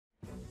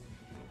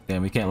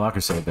Damn, we can't lock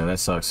her save though. That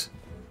sucks.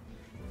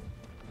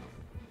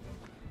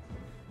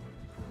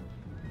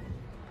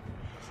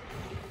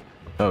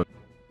 Oh.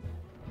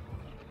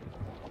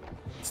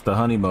 It's the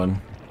honey bun.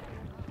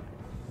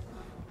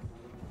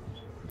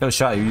 Oh,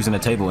 shot. You're using a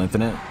table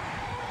infinite.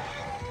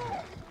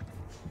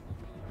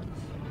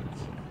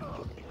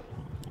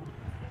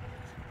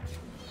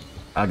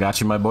 I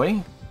got you, my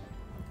boy.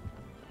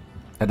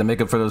 Had to make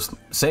up for those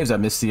saves I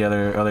missed the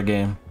other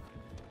game.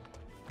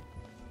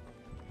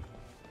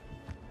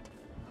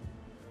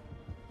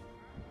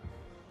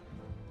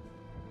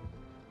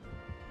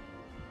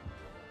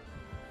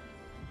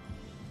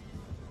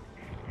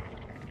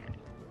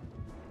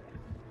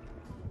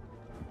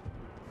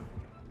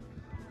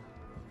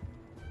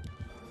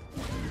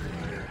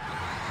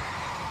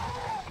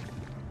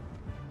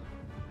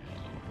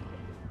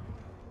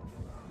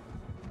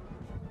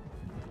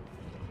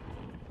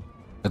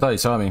 I thought he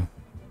saw me.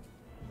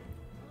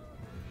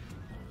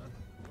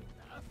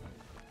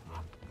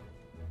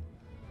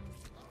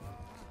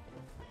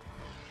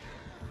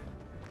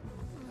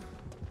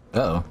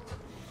 Uh-oh.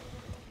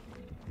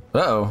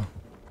 Uh-oh.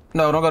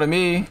 No, don't go to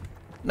me.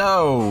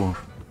 No.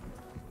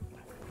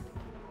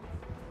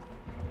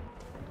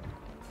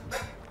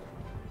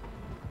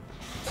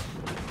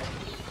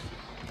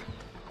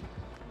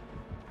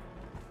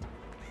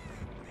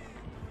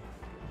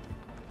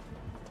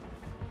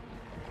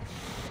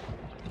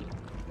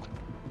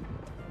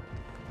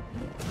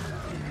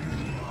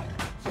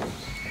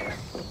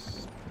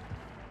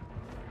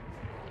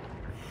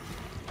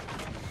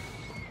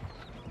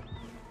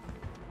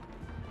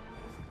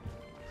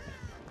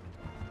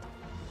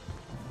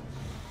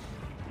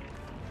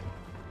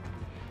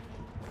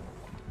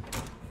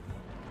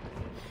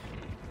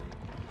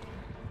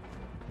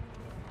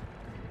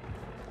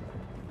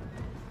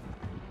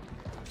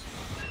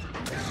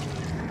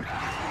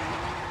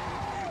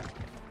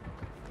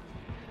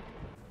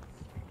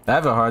 I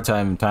have a hard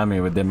time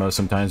timing with demos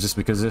sometimes just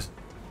because of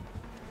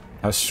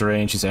how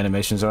strange these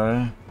animations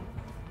are.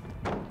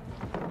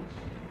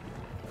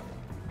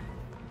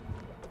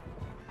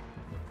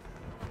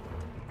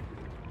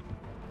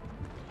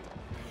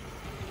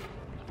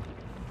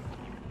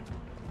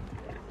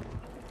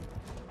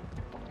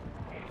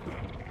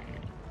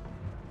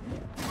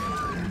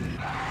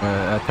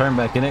 I turned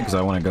back in it because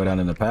I want to go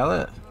down in the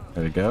pallet.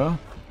 There we go.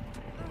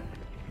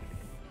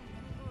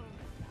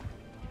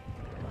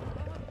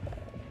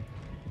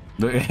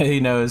 He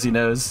knows, he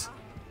knows.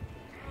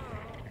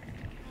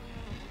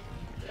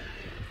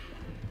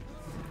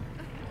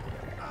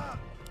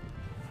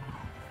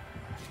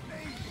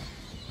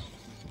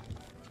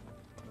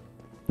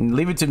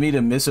 Leave it to me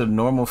to miss a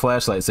normal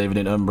flashlight, saving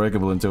it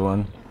unbreakable into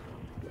one.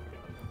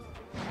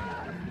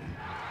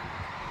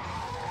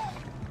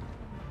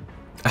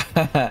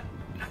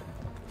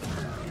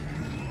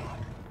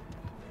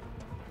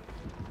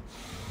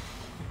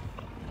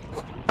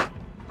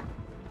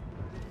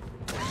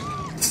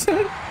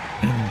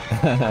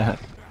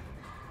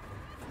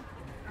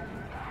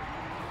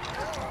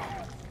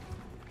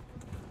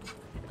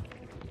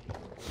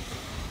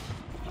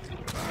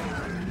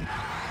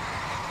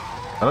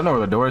 I don't know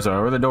where the doors are.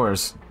 Where are the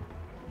doors?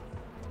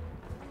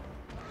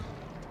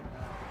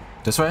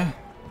 This way?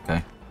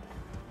 Okay.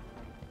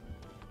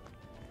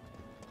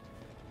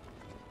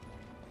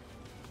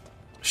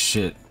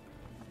 Shit.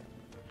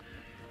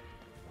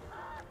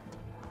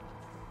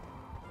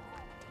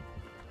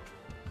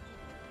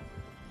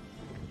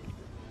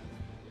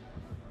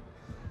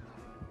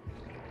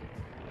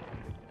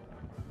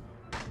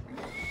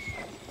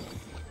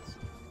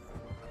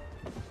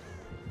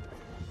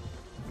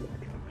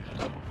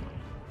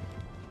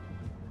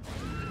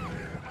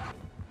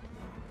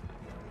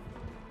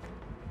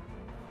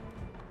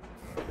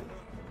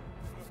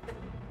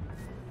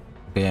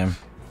 Damn.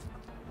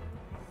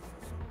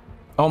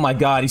 Oh my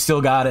god, he still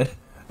got it.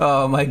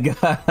 Oh my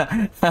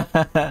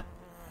god.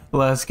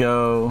 Let's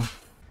go.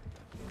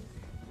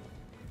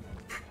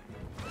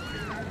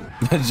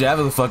 Jab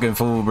was a fucking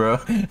fool, bro.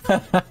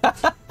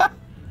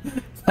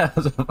 That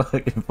was a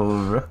fucking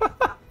fool,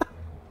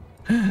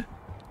 bro.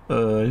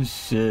 Oh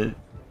shit.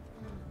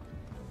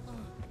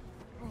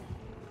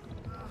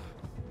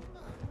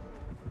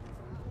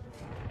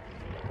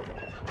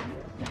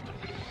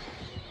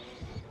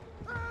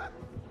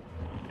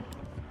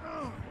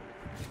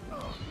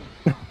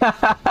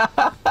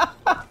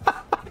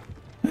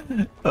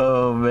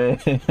 Oh man.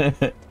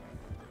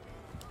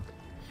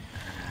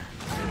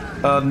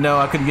 Oh no,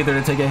 I couldn't get there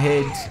to take a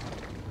hit.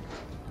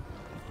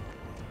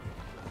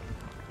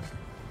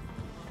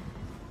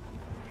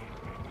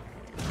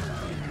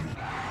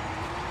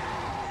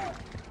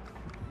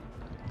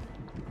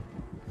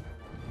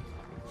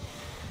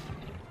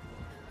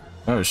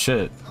 Oh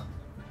shit.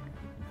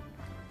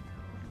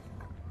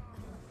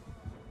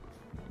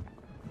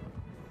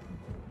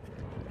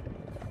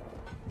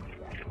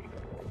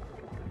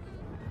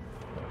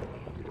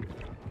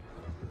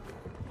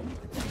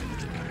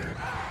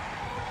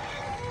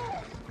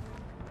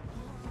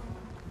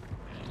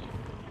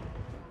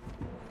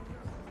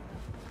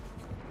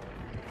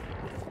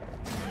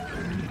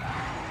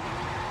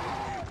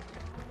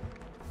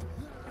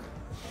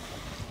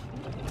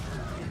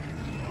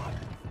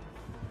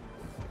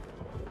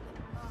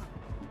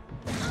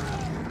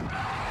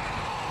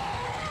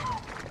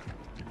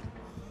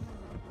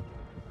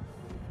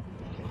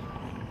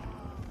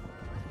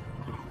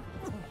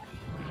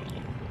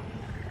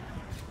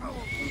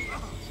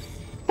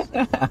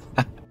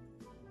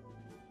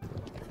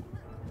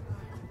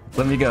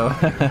 Let me go.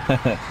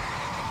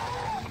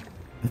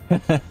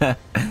 That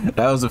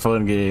was a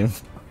fun game.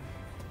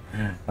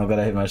 I'm glad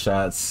I hit my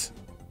shots.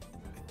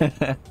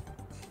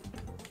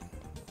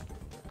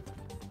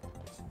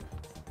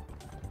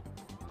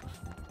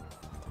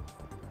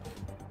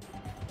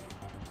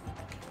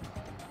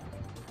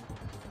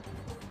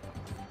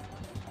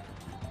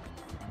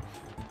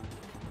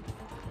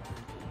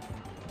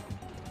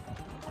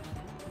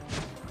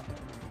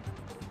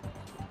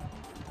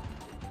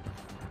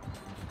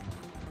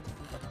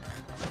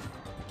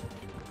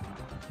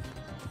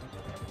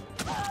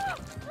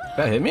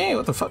 That hit me?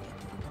 What the fuck?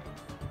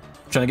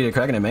 Trying to get a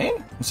crack in the main?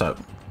 What's up?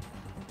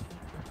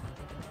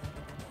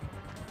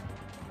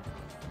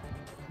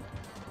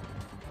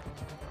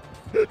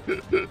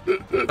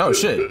 Oh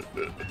shit.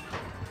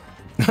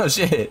 Oh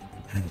shit.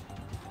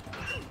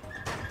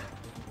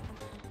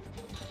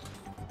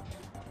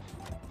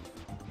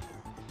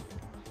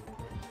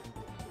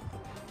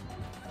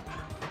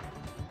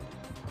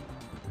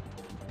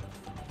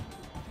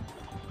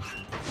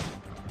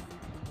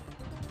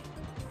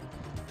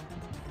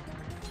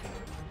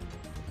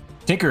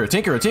 Tinker,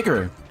 tinker,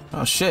 tinker.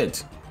 Oh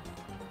shit.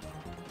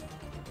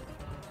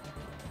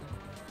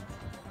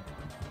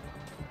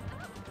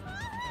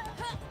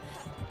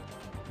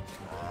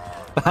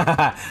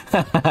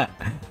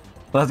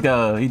 Let's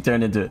go. He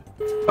turned into it.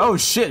 Oh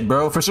shit,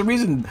 bro. For some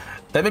reason,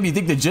 that made me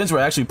think the gens were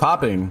actually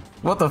popping.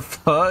 What the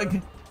fuck?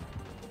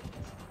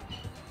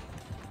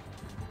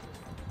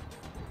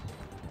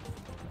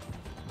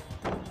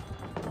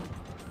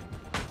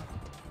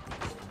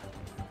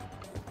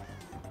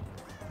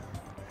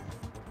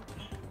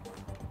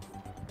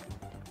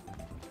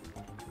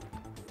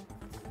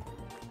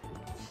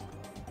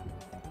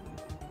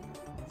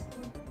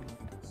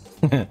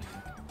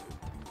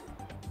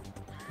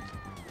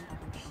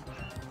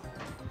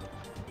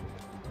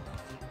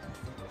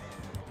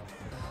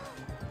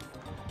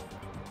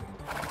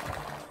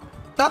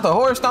 Not the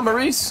horse, not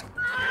Maurice.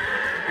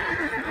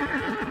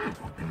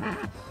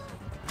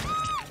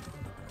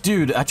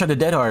 Dude, I tried to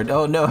dead hard.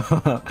 Oh no.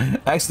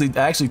 I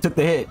actually took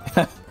the hit.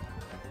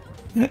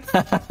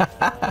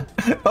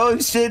 Oh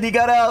shit, he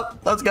got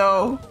out. Let's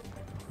go.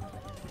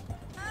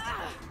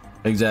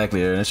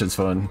 Exactly, Aaron. That shit's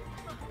fun.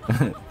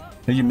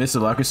 You missed the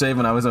locker save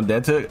when I was on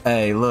dead took?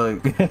 Hey,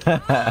 look.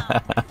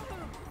 I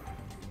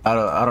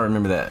don't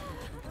remember that.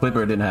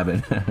 Flipper, it didn't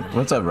happen.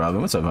 What's up,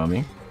 Robin? What's up,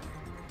 homie?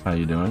 How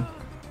you doing?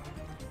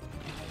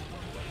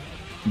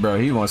 Bro,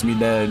 he wants me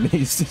dead.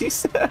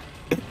 He's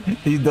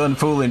done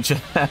fooling.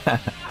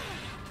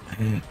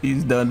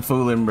 He's done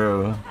fooling,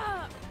 bro.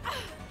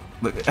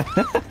 Look.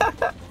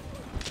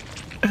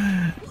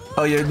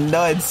 Oh, you're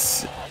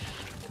nuts.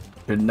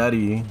 You're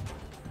nutty.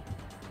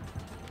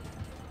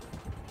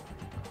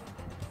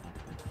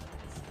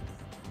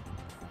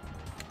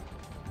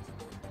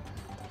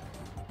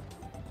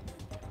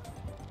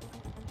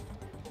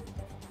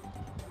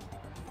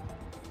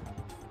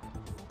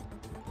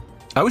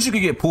 I wish you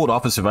could get pulled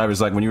off of survivors,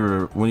 like when you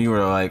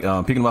were like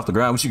picking them off the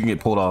ground. I wish you could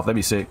get pulled off. That'd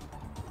be sick.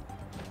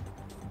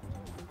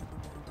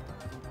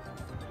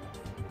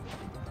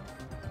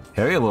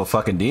 Harry, a little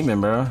fucking demon,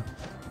 bro.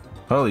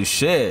 Holy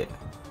shit.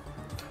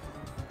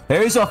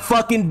 Harry's a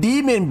fucking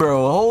demon,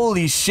 bro.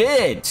 Holy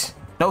shit.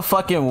 No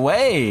fucking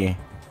way.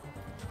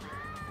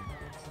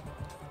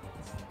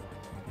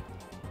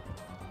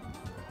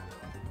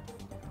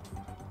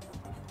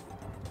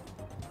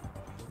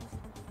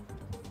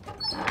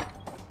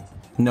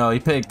 No,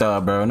 he picked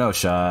up, bro. No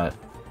shot.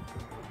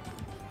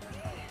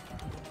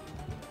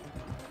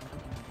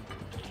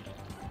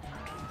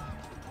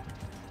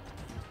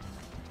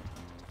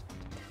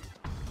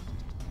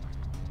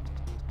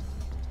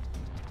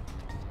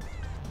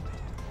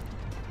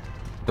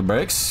 The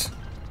brakes?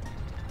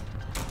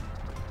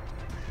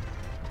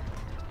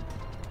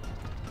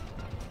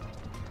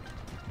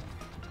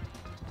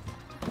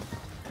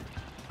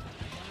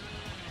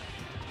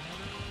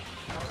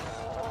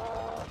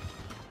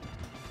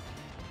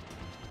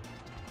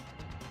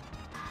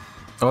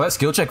 Oh, that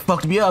skill check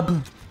fucked me up.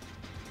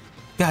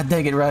 God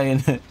dang it,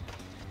 Ryan.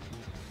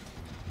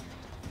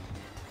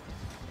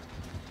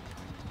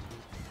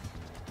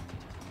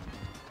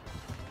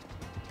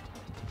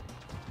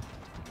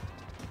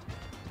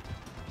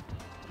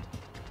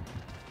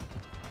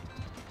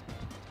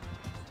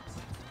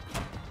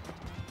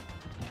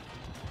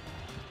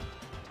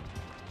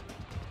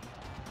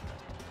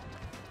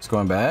 It's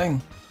going back.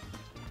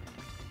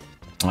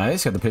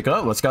 Nice, got the pick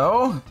up. Let's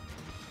go.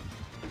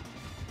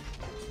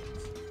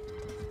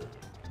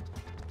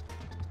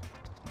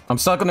 I'm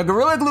stuck on the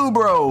Gorilla Glue,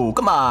 bro.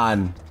 Come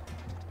on.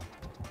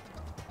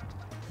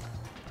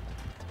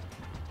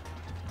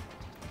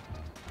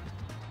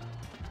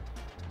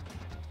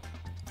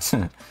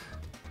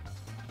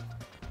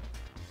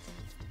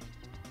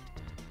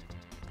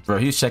 Bro,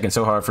 he's checking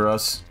so hard for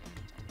us.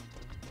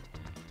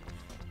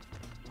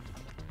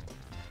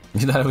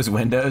 You thought it was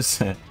Windows?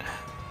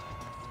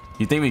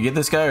 You think we get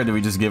this guy, or do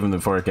we just give him the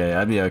 4K?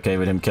 I'd be okay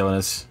with him killing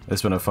us.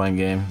 It's been a fun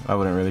game. I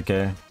wouldn't really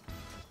care.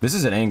 This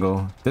is an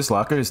angle. This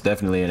locker is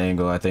definitely an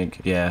angle, I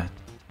think. Yeah.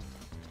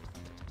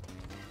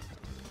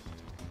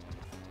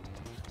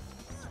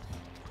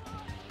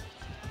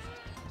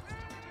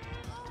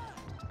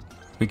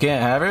 We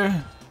can't have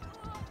her?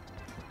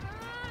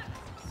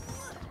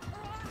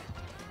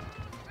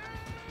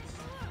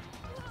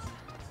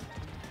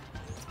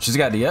 She's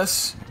got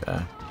DS?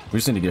 Yeah. We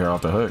just need to get her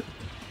off the hook.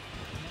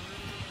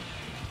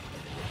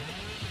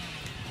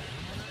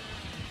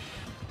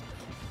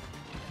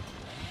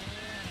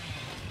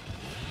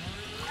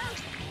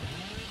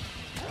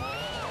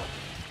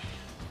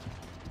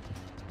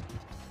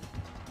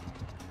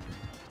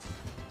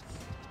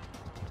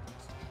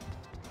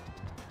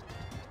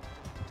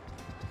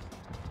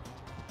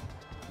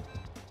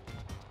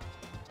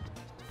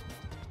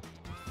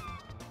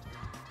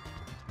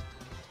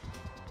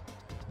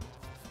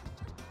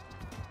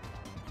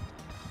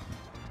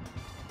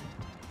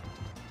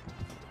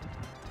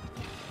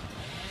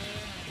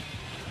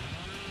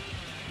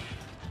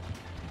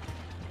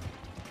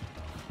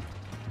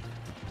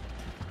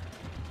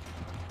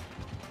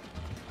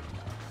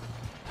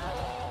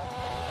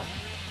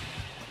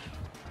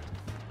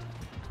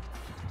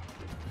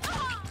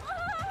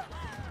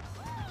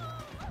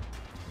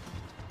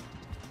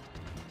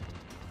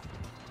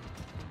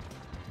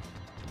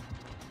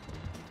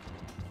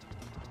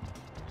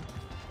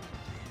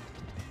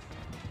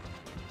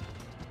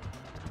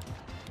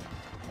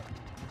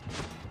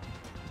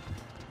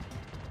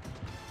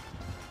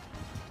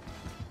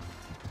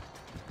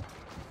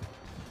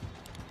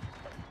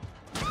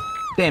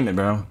 Damn it,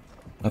 bro.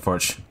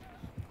 Unfortunate.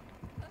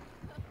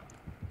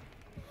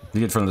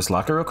 You get from this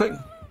locker real quick?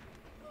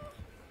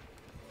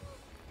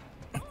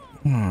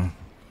 Woo!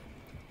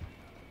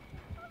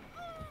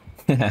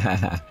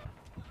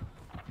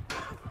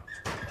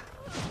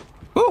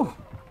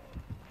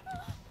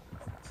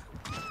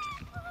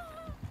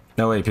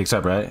 No way he picks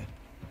up, right?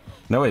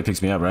 No way he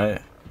picks me up,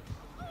 right?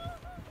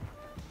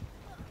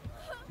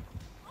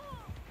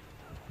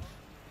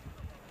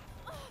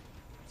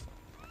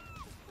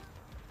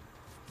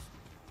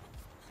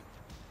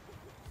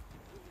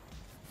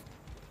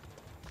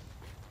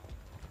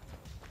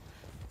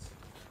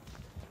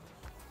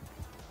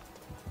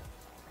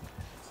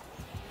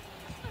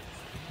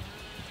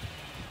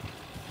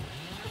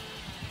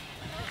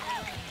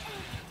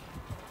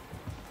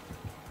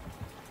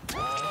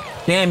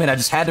 Damn it, I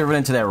just had to run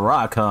into that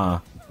rock, huh?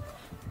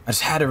 I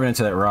just had to run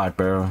into that rock,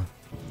 bro.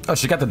 Oh,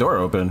 she got the door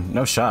open.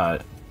 No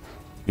shot.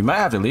 You might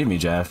have to leave me,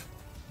 Jeff.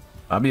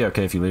 I'll be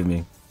okay if you leave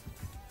me.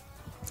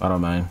 I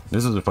don't mind.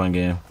 This is a fun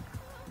game.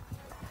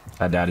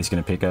 I doubt he's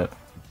gonna pick up.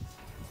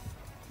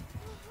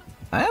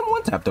 I am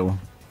one tap, though.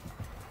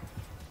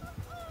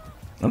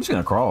 I'm just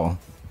gonna crawl.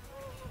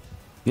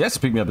 He has to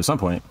pick me up at some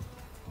point.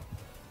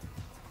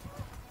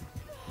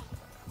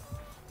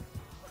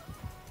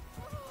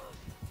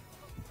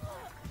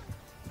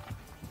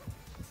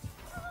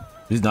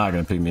 He's not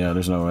gonna pick me up.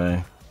 There's no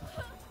way.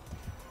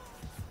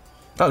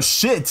 Oh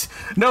shit!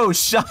 No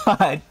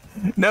shot!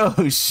 No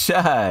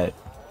shot!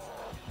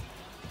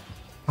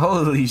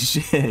 Holy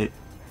shit!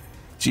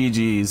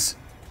 GG's.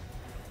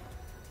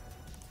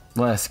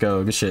 Let's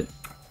go. Good shit.